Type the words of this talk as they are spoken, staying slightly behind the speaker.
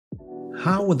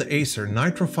how would the Acer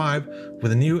Nitro 5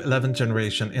 with a new 11th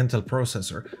generation Intel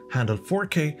processor handle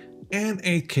 4K and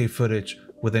 8K footage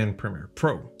within Premiere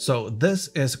Pro. So this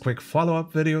is a quick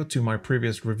follow-up video to my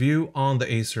previous review on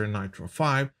the Acer Nitro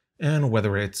 5 and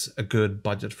whether it's a good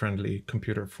budget-friendly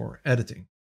computer for editing.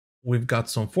 We've got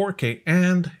some 4K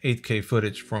and 8K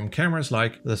footage from cameras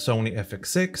like the Sony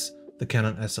FX6, the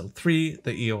Canon SL3,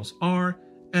 the EOSR,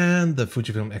 and the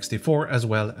Fujifilm X-T4, as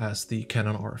well as the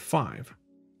Canon R5.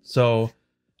 So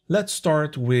let's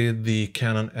start with the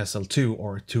Canon SL2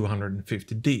 or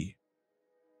 250D.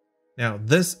 Now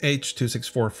this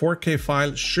H.264 4K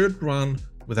file should run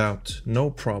without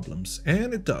no problems,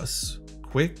 and it does.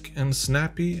 Quick and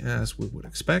snappy as we would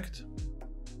expect.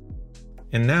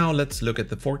 And now let's look at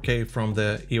the 4K from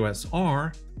the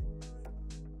EOSR.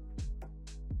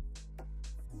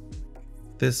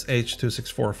 This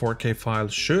H.264 4K file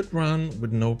should run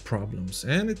with no problems,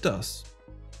 and it does.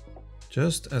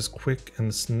 Just as quick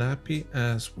and snappy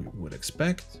as we would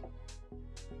expect.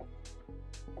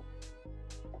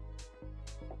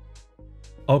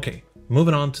 Okay,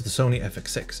 moving on to the Sony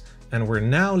FX6, and we're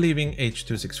now leaving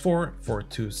H.264 for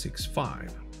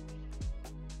 265.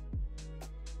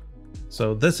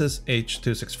 So this is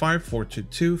H.265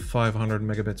 422 500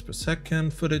 megabits per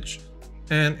second footage,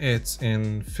 and it's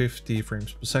in 50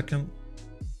 frames per second.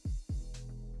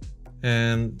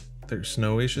 And there's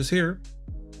no issues here.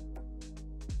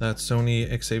 That Sony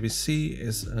XAVC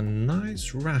is a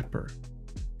nice wrapper.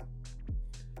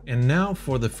 And now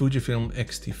for the Fujifilm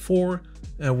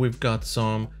X-T4, we've got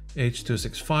some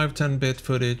H.265 10-bit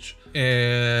footage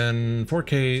in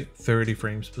 4K 30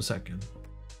 frames per second.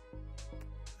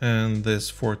 And this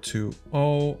 420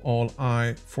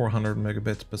 all-I 400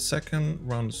 megabits per second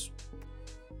runs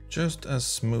just as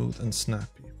smooth and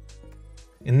snappy.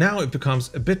 And now it becomes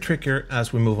a bit trickier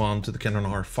as we move on to the Canon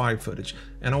R5 footage,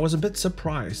 and I was a bit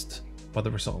surprised by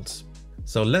the results.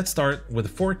 So let's start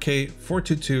with 4K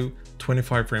 422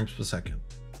 25 frames per second.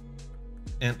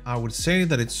 And I would say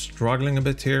that it's struggling a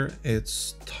bit here.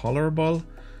 It's tolerable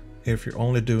if you're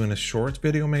only doing a short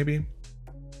video maybe.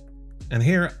 And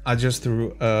here I just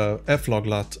threw a F-Log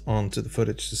LUT onto the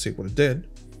footage to see what it did,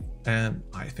 and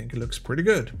I think it looks pretty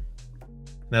good.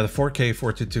 Now the 4K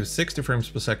 422 60 frames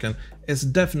per second is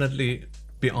definitely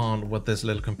beyond what this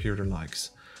little computer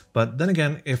likes. But then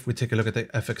again, if we take a look at the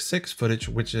FX6 footage,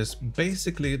 which is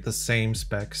basically the same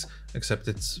specs, except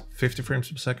it's 50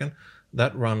 frames per second,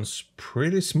 that runs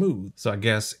pretty smooth. So I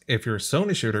guess if you're a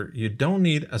Sony shooter, you don't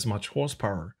need as much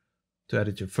horsepower to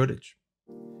edit your footage.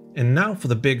 And now for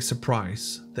the big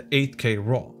surprise, the 8K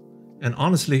RAW. And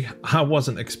honestly, I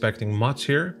wasn't expecting much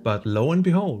here, but lo and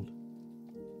behold.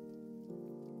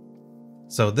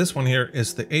 So this one here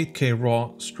is the 8K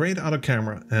RAW straight out of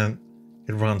camera, and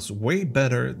it runs way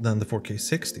better than the 4K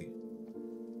 60.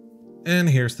 And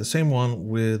here's the same one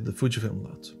with the Fujifilm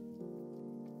LUT.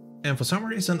 And for some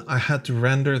reason I had to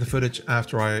render the footage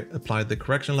after I applied the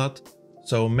correction LUT,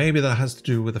 so maybe that has to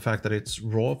do with the fact that it's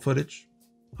raw footage.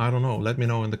 I don't know, let me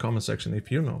know in the comment section if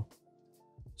you know.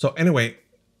 So anyway,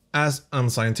 as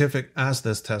unscientific as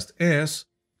this test is,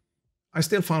 I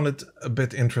still found it a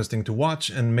bit interesting to watch,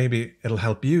 and maybe it'll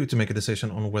help you to make a decision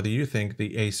on whether you think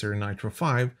the Acer Nitro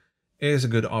 5 is a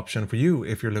good option for you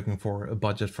if you're looking for a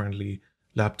budget-friendly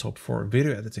laptop for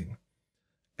video editing.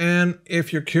 And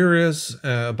if you're curious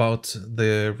about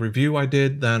the review I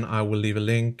did, then I will leave a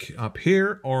link up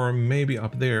here or maybe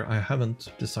up there. I haven't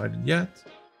decided yet.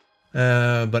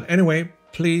 But anyway,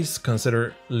 please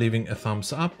consider leaving a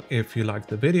thumbs up if you liked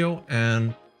the video,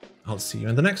 and I'll see you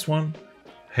in the next one.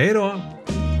 Hej då!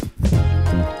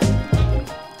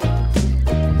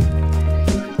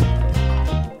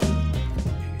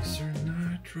 Acer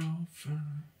Nitro 5,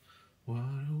 what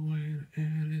a way to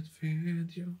edit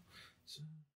video.